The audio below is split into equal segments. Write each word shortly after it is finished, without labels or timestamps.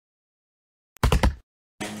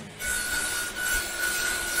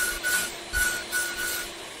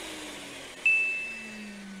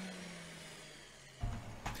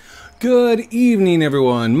Good evening,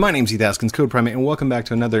 everyone. My name's Heath, Haskins, Code Primate, and welcome back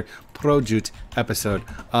to another Projoot episode.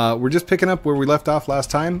 We're just picking up where we left off last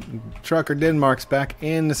time. Trucker Denmark's back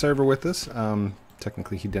in the server with us.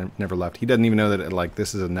 Technically, he never left. He doesn't even know that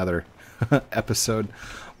this is another episode.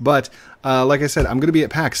 But like I said, I'm going to be at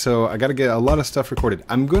PAX, so I got to get a lot of stuff recorded.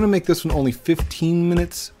 I'm going to make this one only 15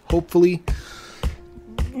 minutes, hopefully.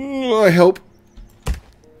 I hope.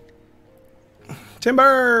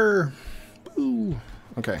 Timber! Ooh.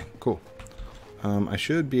 Okay, cool. I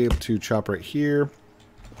should be able to chop right here.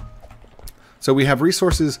 So we have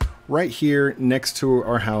resources right here next to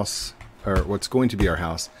our house, or what's going to be our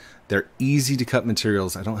house. They're easy to cut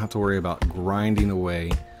materials. I don't have to worry about grinding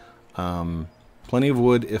away. Plenty of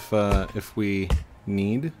wood if we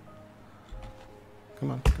need.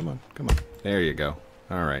 Come on, come on, come on. There you go.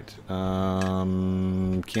 All right.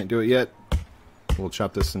 Can't do it yet. We'll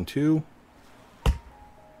chop this in two.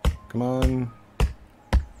 Come on.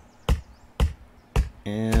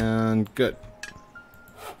 And good.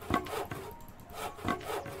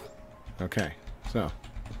 Okay, so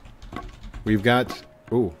we've got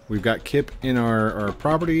Kip in our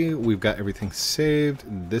property. We've got everything saved.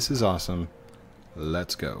 This is awesome.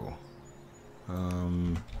 Let's go.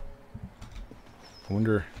 I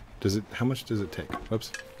wonder, how much does it take?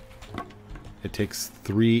 Whoops. It takes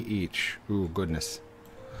 3 each. Ooh, goodness.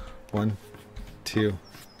 1, 2,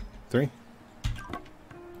 3.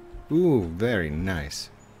 Ooh, very nice.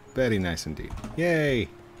 Very nice indeed. Yay!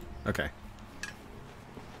 Okay.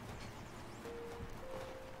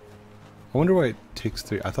 I wonder why it takes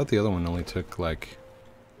 3. I thought the other one only took, like...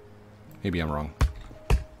 Maybe I'm wrong.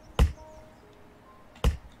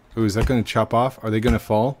 Ooh, is that going to chop off? Are they going to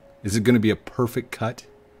fall? Is it going to be a perfect cut?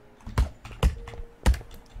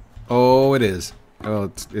 Oh, it is. Oh,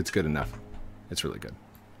 it's good enough. It's really good.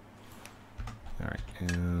 Alright,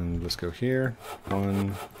 and let's go here.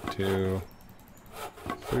 1, 2,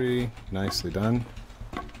 3. Nicely done.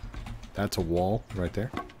 That's a wall right there.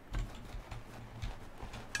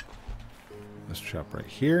 Let's chop right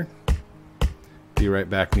here. Be right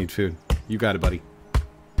back, need food. You got it, buddy.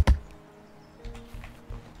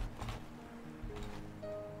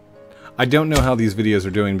 I don't know how these videos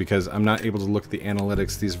are doing because I'm not able to look at the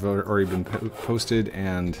analytics. These have already been posted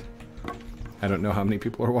and I don't know how many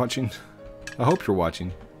people are watching. I hope you're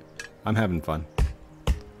watching. I'm having fun.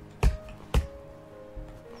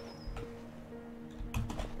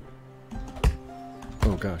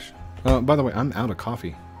 Oh gosh. By the way, I'm out of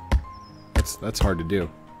coffee. That's hard to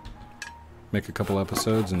do. Make a couple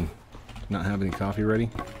episodes and not have any coffee ready.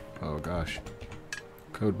 Oh gosh.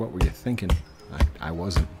 Code, what were you thinking? I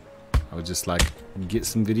wasn't. I was just like, get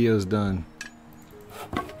some videos done.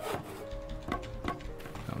 That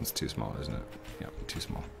one's too small, isn't it? Yep, too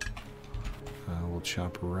small. We'll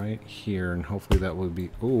chop right here, and hopefully that will be...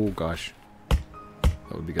 Oh, gosh.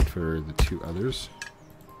 That would be good for the 2 others.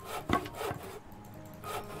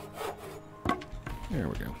 There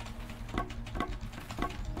we go.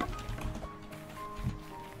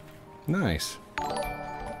 Nice.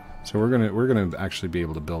 So we're gonna actually be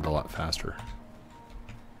able to build a lot faster.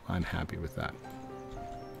 I'm happy with that.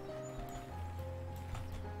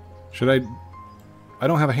 Should I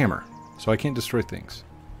don't have a hammer, so I can't destroy things.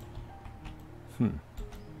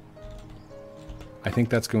 I think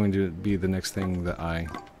that's going to be the next thing that I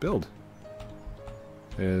build.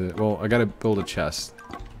 Well, I gotta build a chest.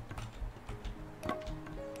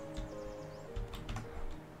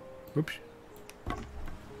 Oops.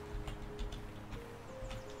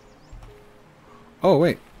 Oh,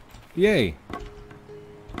 wait. Yay.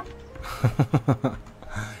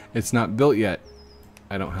 It's not built yet.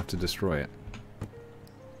 I don't have to destroy it.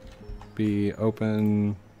 Be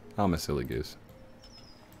open. I'm a silly goose.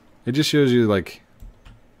 It just shows you, like...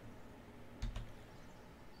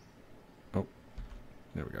 Oh.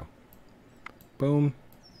 There we go. Boom.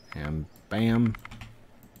 And bam.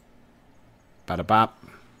 Bada bop.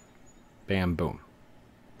 Bam, boom.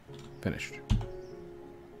 Finished.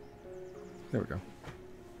 There we go.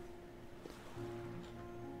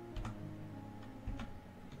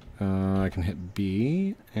 I can hit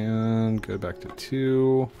B and go back to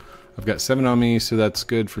 2. I've got 7 on me, so that's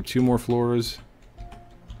good for 2 more floors.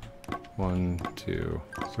 1, 2,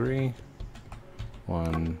 3.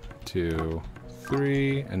 1, 2,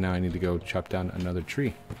 3. And now I need to go chop down another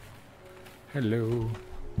tree. Hello.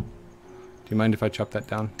 Do you mind if I chop that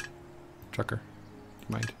down, Trucker? Do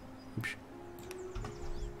you mind?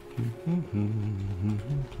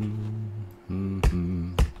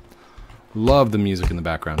 Love the music in the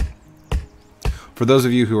background. For those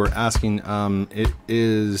of you who are asking, it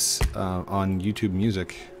is on YouTube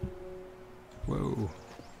Music. Whoa.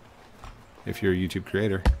 If you're a YouTube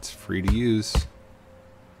creator, it's free to use.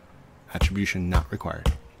 Attribution not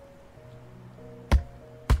required.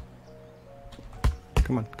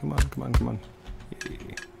 Come on, come on, come on, come on.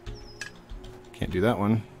 Yay. Can't do that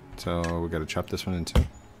one, so we got to chop this one in two.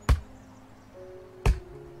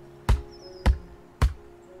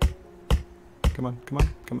 Come on, come on,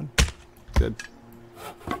 come on. Good.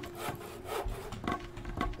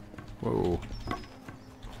 Whoa.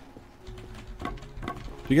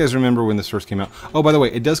 Do you guys remember when this first came out? Oh, by the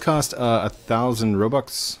way, it does cost 1,000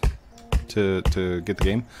 Robux to get the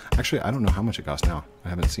game. Actually, I don't know how much it costs now. I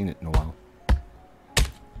haven't seen it in a while.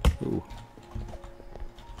 Ooh.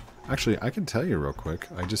 Actually, I can tell you real quick.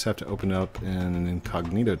 I just have to open up in an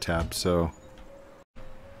incognito tab, so...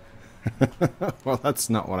 Well, that's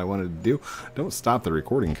not what I wanted to do. Don't stop the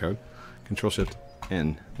recording code.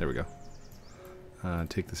 Control-Shift-N. There we go.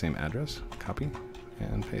 Take the same address, copy,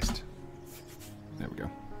 and paste. There we go.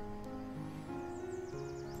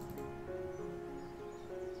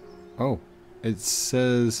 Oh, it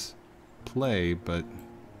says play, but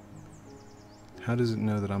how does it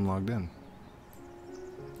know that I'm logged in?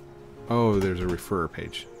 Oh, there's a referrer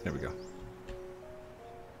page. There we go.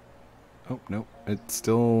 Oh, nope. It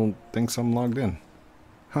still thinks I'm logged in.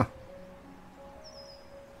 Huh.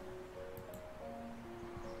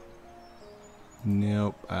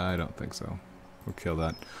 Nope, I don't think so. We'll kill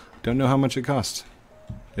that. Don't know how much it costs.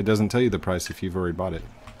 It doesn't tell you the price if you've already bought it.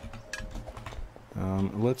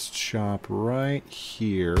 Let's chop right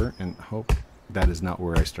here and hope that is not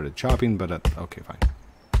where I started chopping, but okay, fine.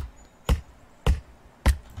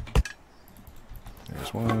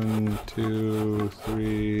 There's 1, 2,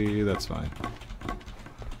 3, that's fine.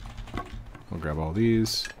 We'll grab all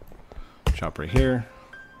these, chop right here.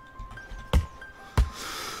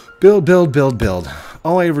 Build, build, build, build.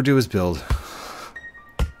 All I ever do is build.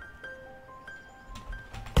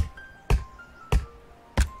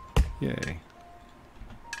 Yay.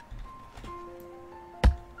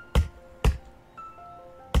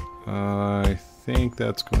 I think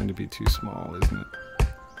that's going to be too small, isn't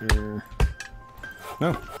it? Here.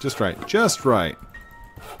 No, just right. Just right.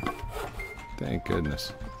 Thank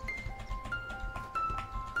goodness.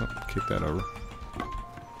 Oh, kick that over.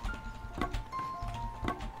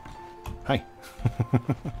 Hi.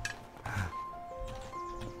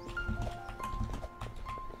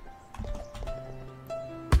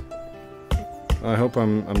 I hope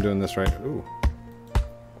I'm doing this right. Ooh.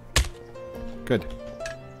 Good.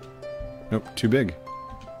 Nope, too big.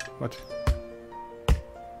 What?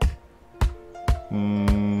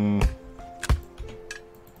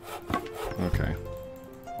 Okay.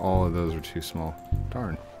 All of those are too small.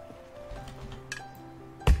 Darn.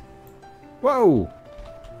 Whoa!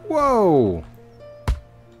 Whoa!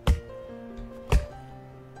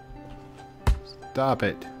 Stop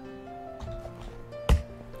it.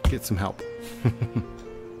 Get some help.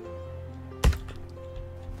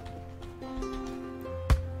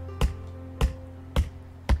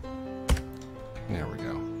 There we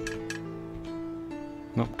go.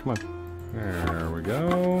 Nope, come on. There we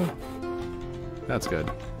go. That's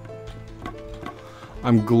good.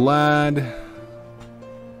 I'm glad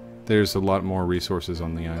there's a lot more resources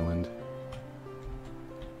on the island.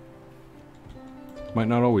 Might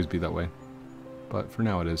not always be that way, but for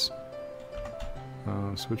now it is.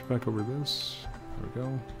 Switch back over this. There we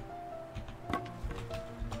go.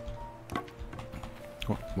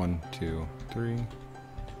 Oh, 1, 2, 3.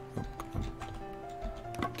 Oh, come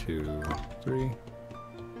on. 2, 3.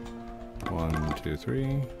 1, 2,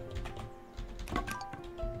 3.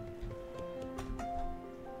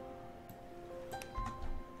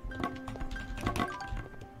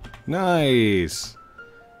 Nice!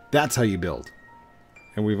 That's how you build.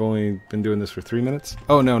 And we've only been doing this for 3 minutes?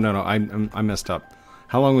 Oh, no, no, no. I messed up.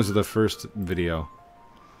 How long was the first video?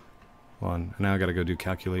 One. Now I gotta go do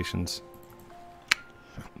calculations.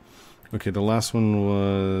 Okay, the last one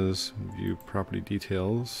was view property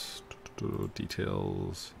details.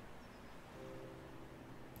 Details.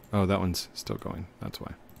 Oh, that one's still going. That's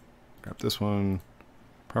why. Grab this one.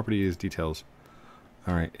 Property is details.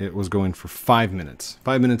 Alright, it was going for 5 minutes.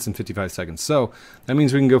 5 minutes and 55 seconds. So, that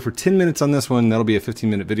means we can go for 10 minutes on this one. That'll be a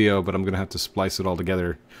 15-minute video, but I'm going to have to splice it all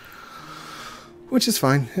together. Which is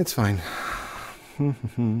fine. It's fine.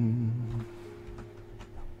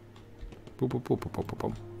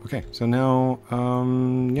 Okay, so now,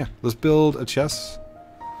 yeah, let's build a chest.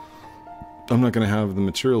 I'm not going to have the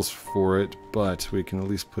materials for it, but we can at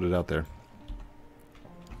least put it out there.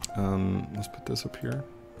 Let's put this up here. There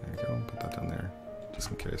you go. Put that down there, just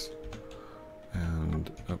in case.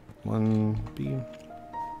 And up 1B.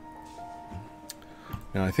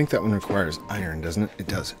 Now, I think that one requires iron, doesn't it? It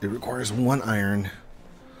does. It requires 1 iron.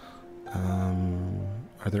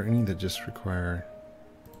 Are there any that just require...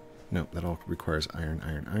 Nope, that all requires iron,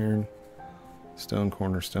 iron, iron. Stone,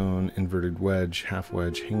 cornerstone, inverted wedge, half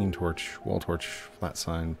wedge, hanging torch, wall torch, flat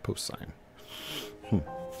sign, post sign.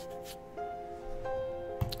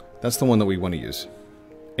 That's the one that we want to use.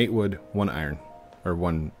 8 wood, 1 iron. Or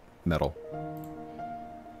 1 metal.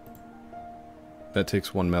 That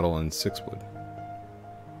takes 1 metal and 6 wood.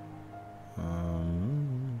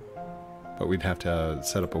 But we'd have to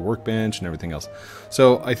set up a workbench and everything else.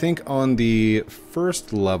 So I think on the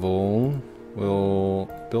first level, we'll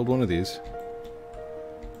build one of these.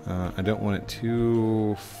 I don't want it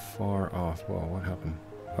too far off. Well, what happened?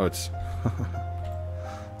 Oh, it's...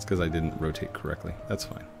 it's because I didn't rotate correctly. That's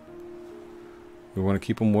fine. We want to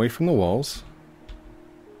keep them away from the walls.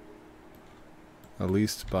 At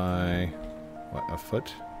least by... what, a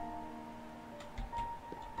foot?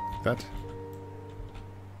 Like that.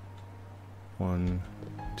 1,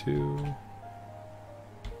 2,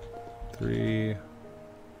 3,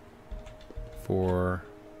 4.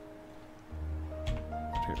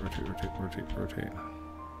 Rotate, rotate, rotate, rotate, rotate.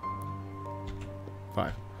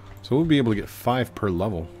 5. So we'll be able to get 5 per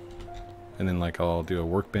level, and then like I'll do a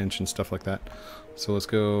workbench and stuff like that. So let's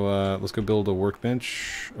go build a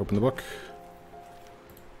workbench. Open the book.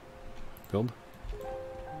 Build.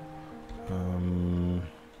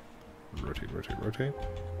 Rotate, rotate, rotate.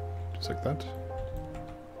 Just like that.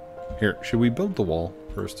 Here, should we build the wall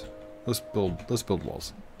first? Let's build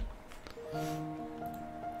walls.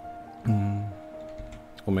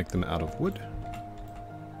 We'll make them out of wood.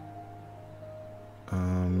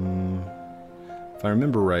 If I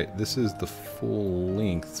remember right, this is the full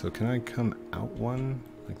length, so can I come out one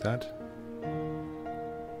like that?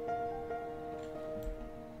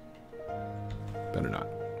 Better not.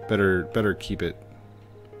 Better keep it.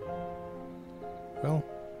 Well,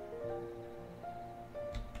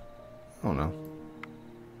 I don't know.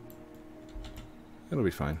 It'll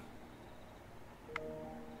be fine. We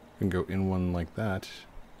can go in one like that.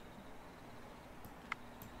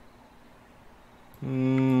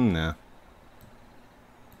 Nah.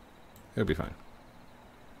 It'll be fine.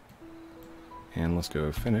 And let's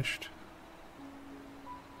go finished.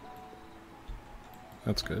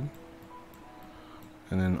 That's good.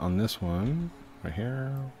 And then on this one, right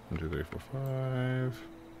here, 1, 2, 3, 4, 5.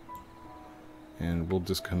 And we'll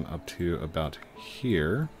just come up to about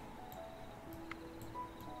here.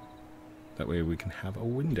 That way we can have a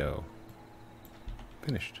window.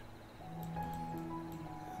 Finished.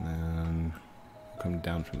 And then we'll come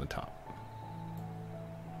down from the top.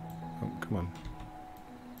 Oh, come on.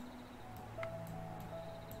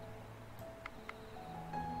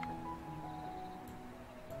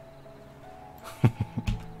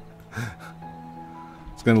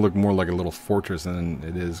 It's going to look more like a little fortress than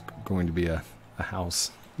it is going to be a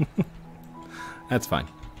house. That's fine.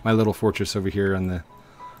 My little fortress over here on the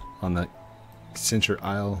center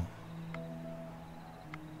aisle.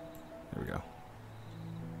 There we go.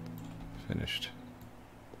 Finished.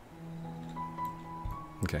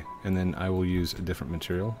 Okay, and then I will use a different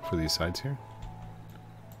material for these sides here.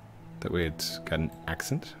 That way it's got an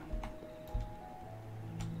accent.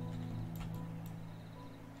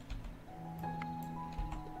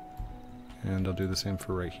 And I'll do the same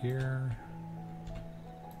for right here.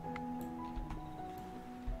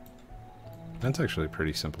 That's actually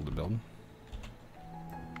pretty simple to build.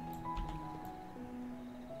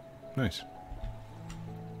 Nice.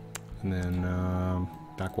 And then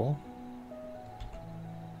back wall.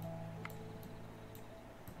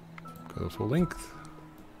 Go full length.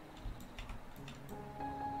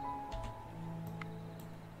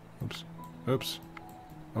 Oops. Oops.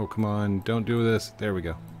 Oh, come on. Don't do this. There we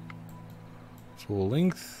go. Full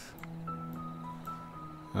length.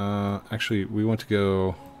 Actually, we want to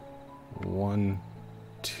go 1,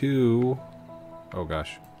 2. Oh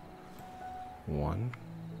gosh. 1,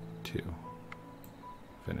 2.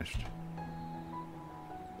 Finished.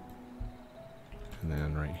 And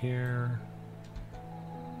then right here.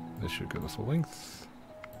 This should go the full length.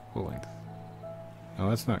 Full length. Oh,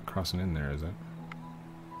 that's not crossing in there, is it?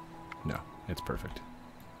 No, it's perfect.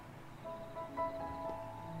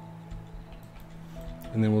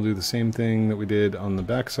 And then we'll do the same thing that we did on the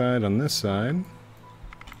back side on this side.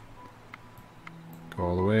 Go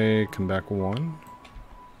all the way, come back 1.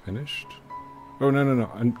 Finished. Oh, no.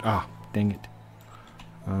 Dang it.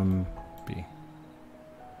 B.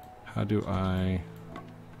 How do I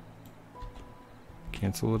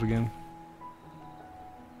cancel it again?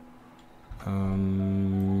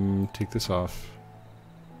 Take this off.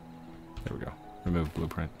 There we go. Remove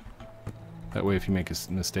blueprint. That way if you make a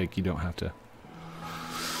mistake, you don't have to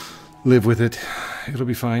live with it. It'll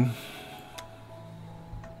be fine.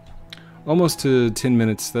 Almost to 10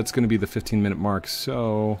 minutes. That's going to be the 15-minute mark.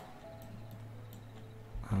 So,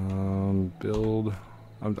 build.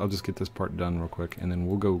 I'll just get this part done real quick, and then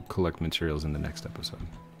we'll go collect materials in the next episode.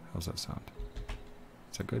 How's that sound?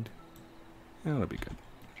 Is that good? Yeah, that'll be good.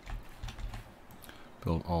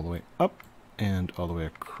 Build all the way up, and all the way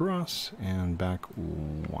across, and back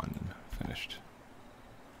 1. Finished.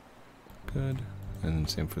 Good. And then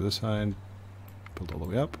same for this side. Build all the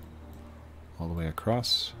way up, all the way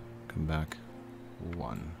across, come back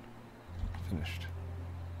 1. Finished.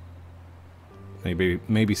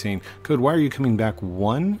 Maybe saying, Code, why are you coming back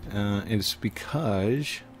 1? It's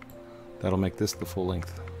because that'll make this the full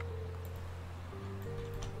length.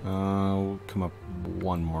 We'll come up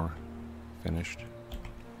 1 more. Finished.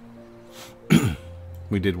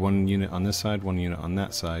 We did 1 unit on this side, 1 unit on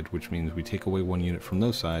that side, which means we take away 1 unit from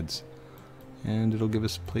those sides, and it'll give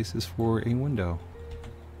us places for a window.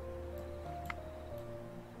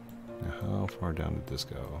 Now, how far down did this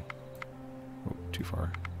go? Oh, too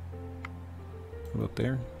far. What about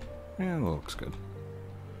there? Yeah, that looks good.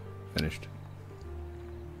 Finished.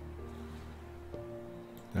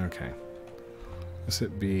 Okay. Let's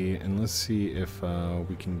hit B, and let's see if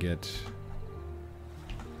we can get...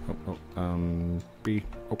 B,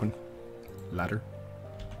 open. Ladder.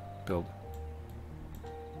 Build.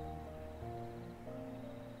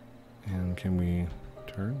 And can we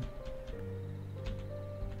turn?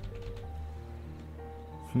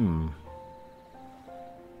 Oh,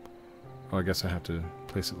 I guess I have to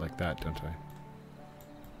place it like that, don't I?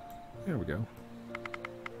 There we go.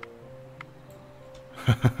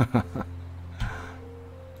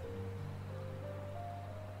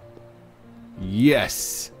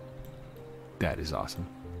 Yes! That is awesome.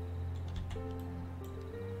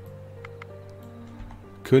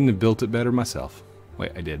 Couldn't have built it better myself.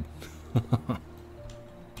 Wait, I did.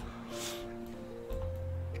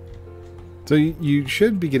 So you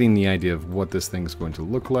should be getting the idea of what this thing's going to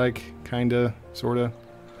look like, kinda, sorta.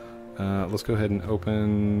 Let's go ahead and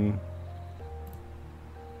open,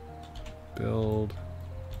 build.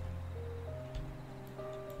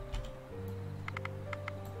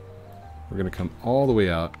 We're gonna come all the way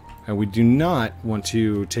out, and we do not want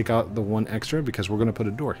to take out the 1 extra because we're gonna put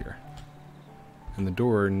a door here. And the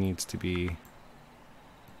door needs to be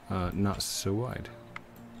not so wide.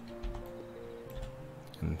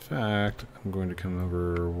 In fact, I'm going to come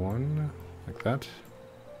over 1, like that.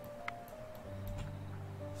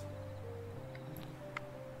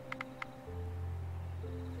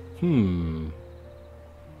 No.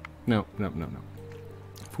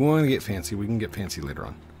 If we want to get fancy, we can get fancy later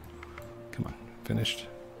on. Come on, finished.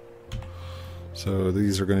 So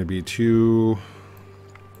these are going to be 2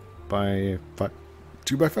 by 5.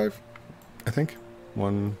 2 by 5, I think.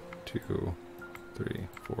 1, 2, 3,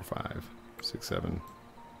 4, 5, 6, 7,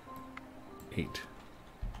 8.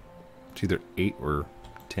 It's either 8 or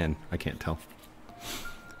 10. I can't tell.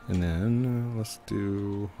 And then let's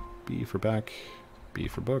do B for back, B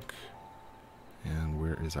for book. And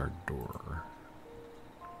where is our door?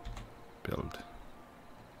 Build.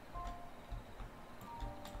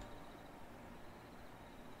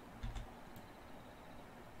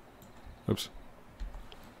 Oops.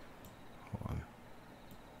 Hold on.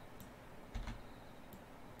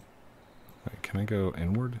 Wait, can I go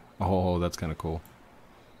inward? Oh, that's kind of cool.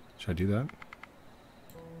 Should I do that?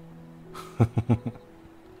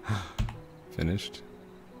 Finished.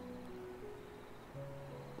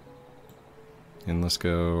 And let's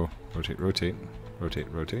go rotate, rotate, rotate,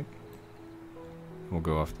 rotate. We'll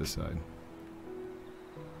go off this side.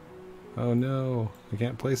 Oh no, I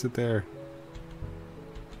can't place it there.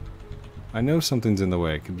 I know something's in the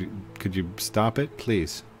way. Could you stop it,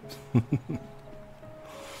 please?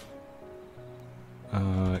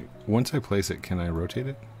 Once I place it, can I rotate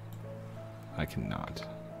it? I cannot.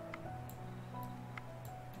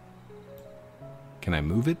 Can I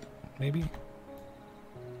move it, maybe?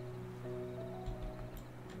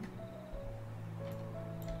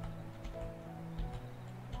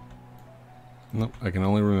 Nope, I can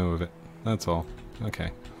only remove it. That's all.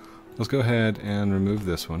 Okay. Let's go ahead and remove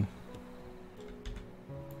this one.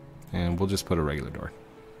 And we'll just put a regular door.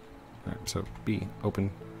 Alright, so B, open.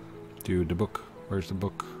 Do the book. Where's the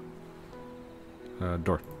book?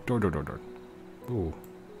 Door. Door, door, door, door. Ooh.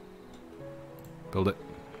 Build it.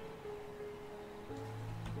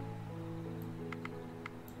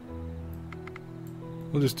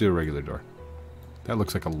 We'll just do a regular door. That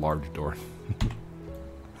looks like a large door.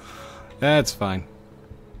 That's fine.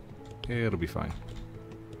 It'll be fine.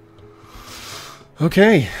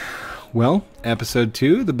 Okay. Well, episode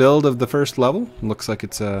 2, the build of the first level. Looks like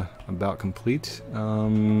it's about complete.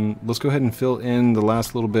 Let's go ahead and fill in the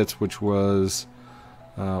last little bits, which was...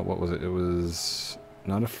 what was it? It was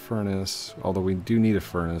not a furnace, although we do need a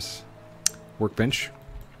furnace. Workbench.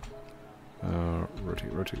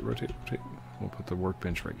 Rotate, rotate, rotate, rotate. We'll put the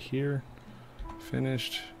workbench right here.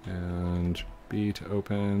 Finished. And B to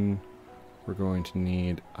open. We're going to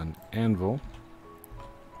need an anvil.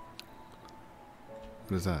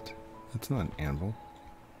 What is that? That's not an anvil.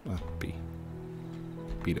 B.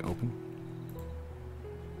 B to open.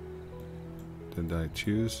 Did I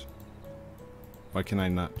choose? Why can I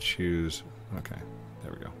not choose? Okay,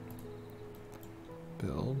 there we go.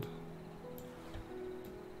 Build.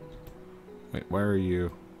 Wait, why are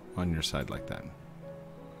you on your side like that?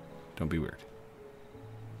 Don't be weird.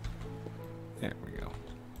 There we go.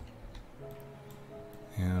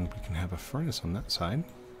 And we can have a furnace on that side.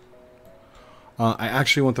 I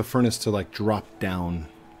actually want the furnace to like drop down,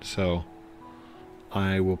 so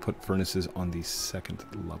I will put furnaces on the second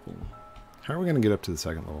level. How are we going to get up to the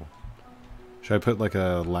second level? Should I put like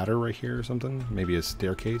a ladder right here or something? Maybe a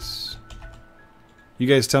staircase? You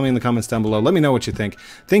guys tell me in the comments down below. Let me know what you think.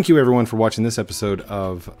 Thank you everyone for watching this episode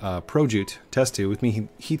of Projoot Test 2 with me,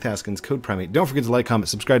 Heath Haskins, Code Primate. Don't forget to like, comment,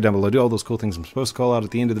 subscribe down below. Do all those cool things I'm supposed to call out at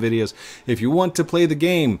the end of the videos. If you want to play the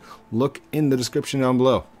game, look in the description down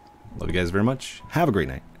below. Love you guys very much. Have a great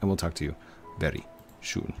night, and we'll talk to you very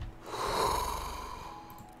soon.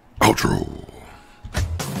 Outro.